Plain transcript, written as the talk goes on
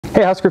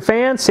Hey Husker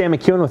fans, Sam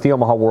McEwen with the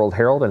Omaha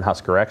World-Herald and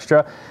Husker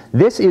Extra.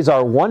 This is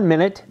our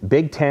 1-minute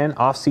Big Ten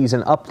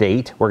offseason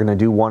update. We're going to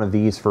do one of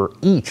these for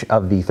each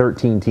of the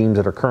 13 teams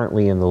that are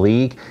currently in the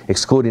league,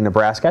 excluding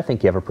Nebraska. I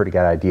think you have a pretty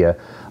good idea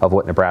of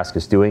what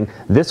Nebraska's doing.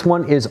 This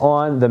one is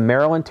on the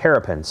Maryland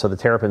Terrapins. So the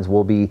Terrapins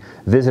will be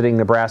visiting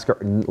Nebraska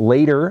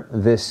later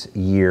this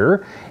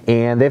year,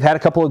 and they've had a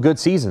couple of good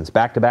seasons,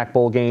 back-to-back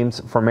bowl games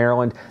for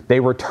Maryland.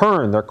 They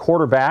return their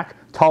quarterback,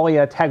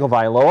 Talia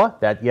Tagovailoa,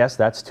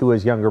 that's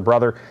Tua's younger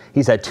brother.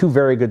 He's had two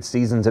very good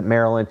seasons at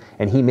Maryland,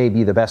 and he may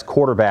be the best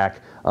quarterback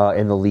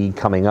in the league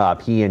coming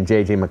up. He and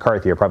J.J.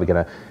 McCarthy are probably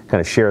going to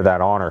kind of share that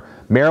honor.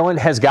 Maryland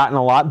has gotten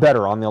a lot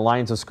better on the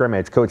lines of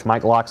scrimmage. Coach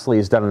Mike Locksley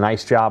has done a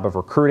nice job of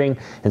recruiting,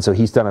 and so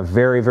he's done a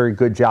very, very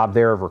good job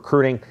there of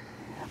recruiting.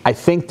 I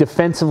think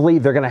defensively,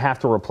 they're going to have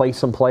to replace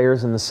some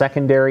players in the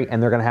secondary,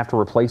 and they're going to have to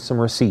replace some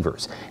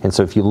receivers. And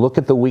so if you look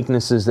at the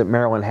weaknesses that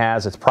Maryland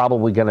has, it's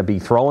probably going to be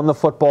throwing the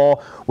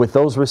football with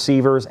those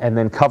receivers and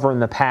then covering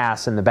the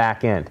pass in the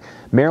back end.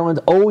 Maryland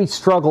always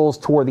struggles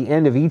toward the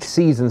end of each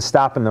season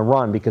stopping the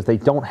run because they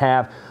don't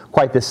have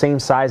quite the same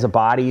size of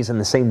bodies and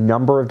the same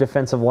number of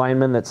defensive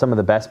linemen that some of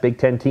the best Big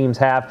Ten teams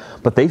have.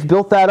 But they've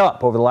built that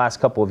up over the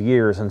last couple of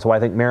years, and so I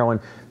think Maryland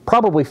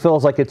probably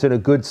feels like it's in a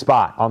good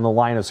spot on the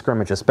line of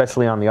scrimmage,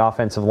 especially on the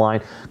offensive line.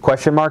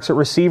 Question marks at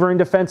receiver and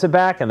defensive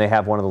back, and they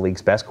have one of the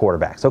league's best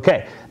quarterbacks.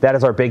 Okay, that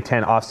is our Big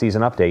Ten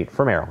offseason update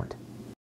for Maryland.